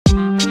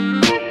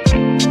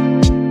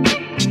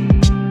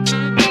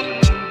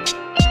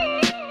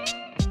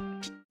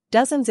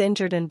Dozens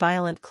injured in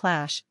violent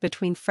clash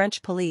between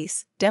French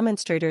police,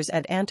 demonstrators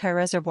at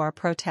anti-reservoir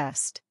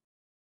protest.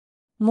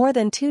 More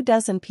than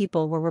 24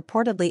 people were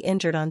reportedly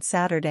injured on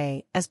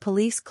Saturday as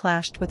police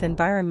clashed with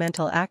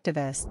environmental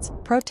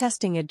activists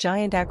protesting a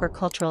giant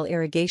agricultural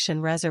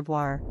irrigation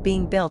reservoir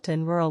being built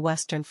in rural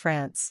western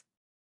France.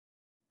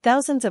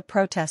 Thousands of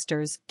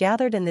protesters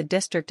gathered in the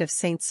district of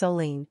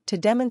Sainte-Soline to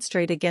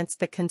demonstrate against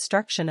the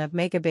construction of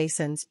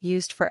mega-basins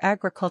used for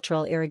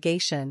agricultural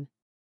irrigation.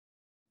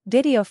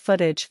 Video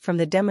footage from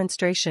the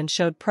demonstration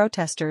showed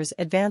protesters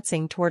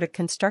advancing toward a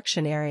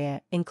construction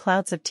area in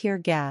clouds of tear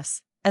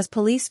gas, as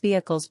police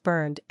vehicles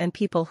burned and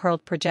people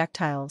hurled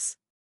projectiles.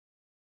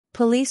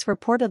 Police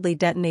reportedly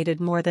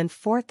detonated more than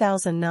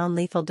 4,000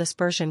 non-lethal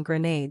dispersion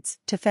grenades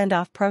to fend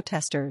off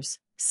protesters,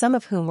 some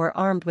of whom were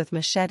armed with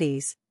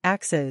machetes,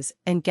 axes,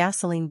 and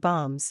gasoline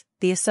bombs,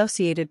 the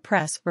Associated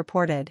Press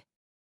reported.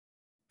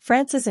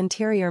 France's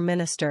Interior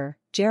Minister,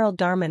 Gérald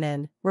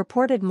Darmanin,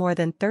 reported more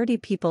than 30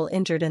 people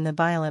injured in the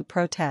violent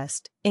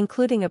protest,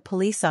 including a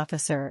police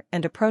officer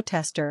and a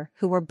protester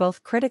who were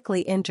both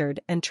critically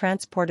injured and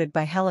transported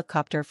by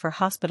helicopter for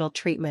hospital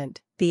treatment,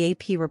 the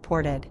AP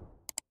reported.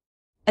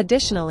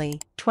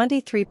 Additionally,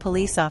 23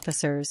 police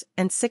officers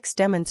and 6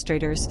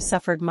 demonstrators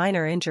suffered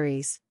minor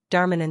injuries,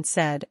 Darmanin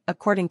said,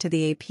 according to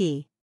the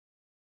AP.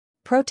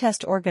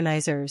 Protest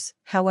organizers,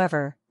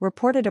 however,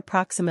 reported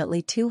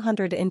approximately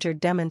 200 injured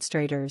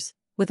demonstrators,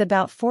 with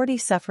about 40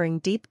 suffering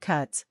deep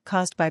cuts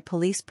caused by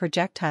police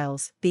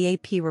projectiles, the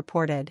AP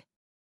reported.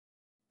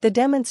 The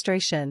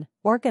demonstration,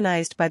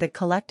 organized by the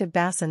collective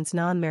Bassins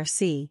Non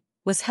Merci,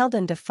 was held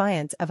in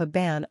defiance of a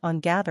ban on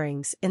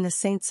gatherings in the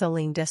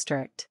Sainte-Soline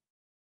district.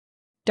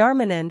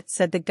 Darmanin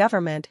said the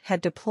government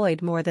had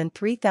deployed more than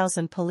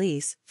 3,000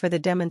 police for the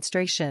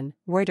demonstration,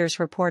 Reuters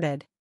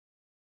reported.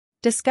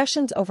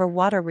 Discussions over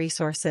water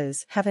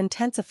resources have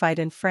intensified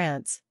in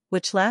France,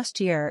 which last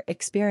year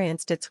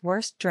experienced its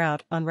worst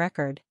drought on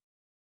record.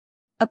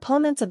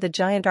 Opponents of the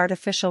giant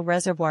artificial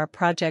reservoir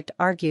project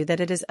argue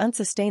that it is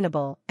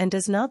unsustainable and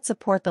does not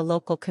support the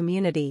local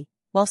community,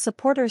 while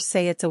supporters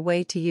say it's a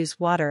way to use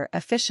water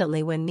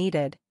efficiently when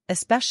needed,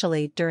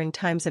 especially during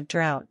times of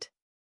drought.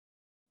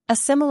 A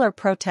similar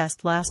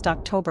protest last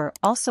October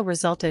also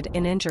resulted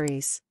in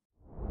injuries.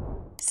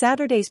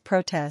 Saturday's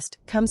protest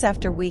comes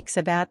after weeks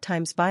of at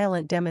times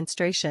violent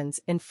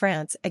demonstrations in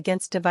France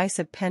against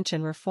divisive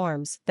pension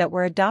reforms that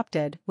were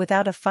adopted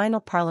without a final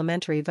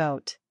parliamentary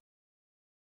vote.